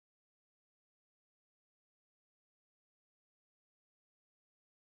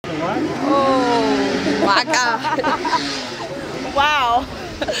my God. Wow.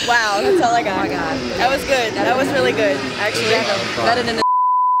 Wow, that's all I got. Oh my God. That was good. That was really good, actually. Better than the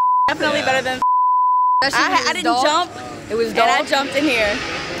Definitely better than Especially when I didn't jump, It was and dark. I jumped in here.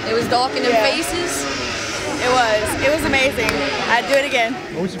 It was dark in their Yeah. faces. It was amazing. I'd do it again.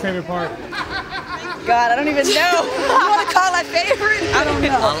 What was your favorite part? God, I don't even know. You want to call that favorite? I don't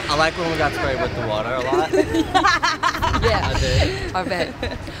know. I like when we got sprayed with the water a lot. Yeah, I did. I bet.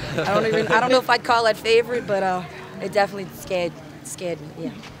 I don't know if I'd call that favorite, but it definitely scared me.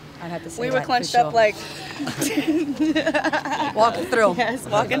 Yeah, I'd have to say We that were for clenched sure. up like walking through. yes,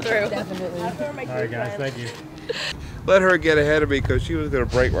 walking through. Definitely. All right, guys, thank you. Let her get ahead of me because she was going to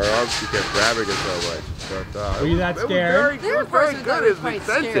break my arm. She kept grabbing it so much. But, Were you that scared? It was very good. It was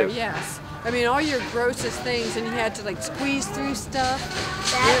expensive. Yes. I mean, all your grossest things, and you had to like squeeze through stuff.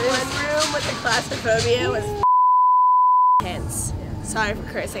 That one room with the claustrophobia was intense. Sorry for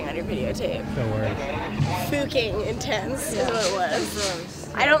cursing on your videotape. Don't worry. Fucking intense is what it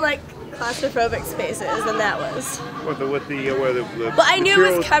was. I don't like claustrophobic spaces, and that was. But I knew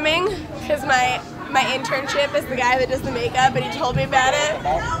it was coming because my internship is the guy that does the makeup, and he told me about it,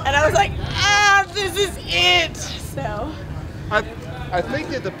 and I was like, this is it. So. I think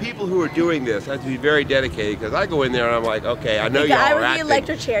that the people who are doing this have to be very dedicated because I go in there and I'm like, okay, I know The y'all guy are with the acting.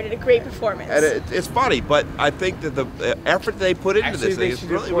 electric chair did a great performance. And it's funny, but I think that the effort they put into Actually, this thing they is should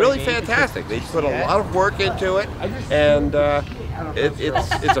really, report really me. fantastic. They put a lot of work into it, and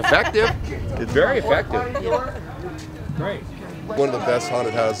it's effective. It's very effective. Great. One of the best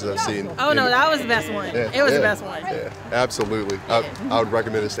haunted houses I've seen. Oh no, that was the best one. It was the best one. Yeah, absolutely. I would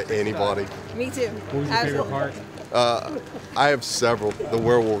recommend this to anybody. Me too. What was your favorite part? I have several. The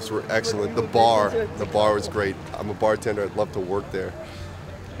werewolves were excellent. The bar was great. I'm a bartender. I'd love to work there.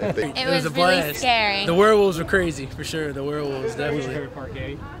 It was really scary. The werewolves were crazy, for sure. The werewolves, What was your definitely. favorite part,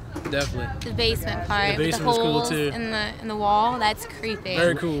 Katie? Definitely. The basement part, The with the basement was cool, holes too. in the wall. That's creepy.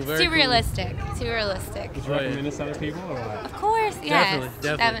 Very cool, very Too cool. realistic. Too realistic. Would you recommend this to other people or what? Of course, yes,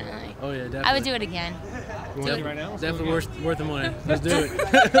 Definitely. Oh yeah, definitely. I would do it again. You want to right now? Definitely worth the money. Let's do it.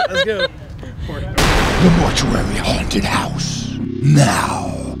 Let's go. The Mortuary Haunted House.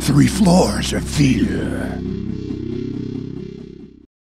 Now, 3 floors of fear.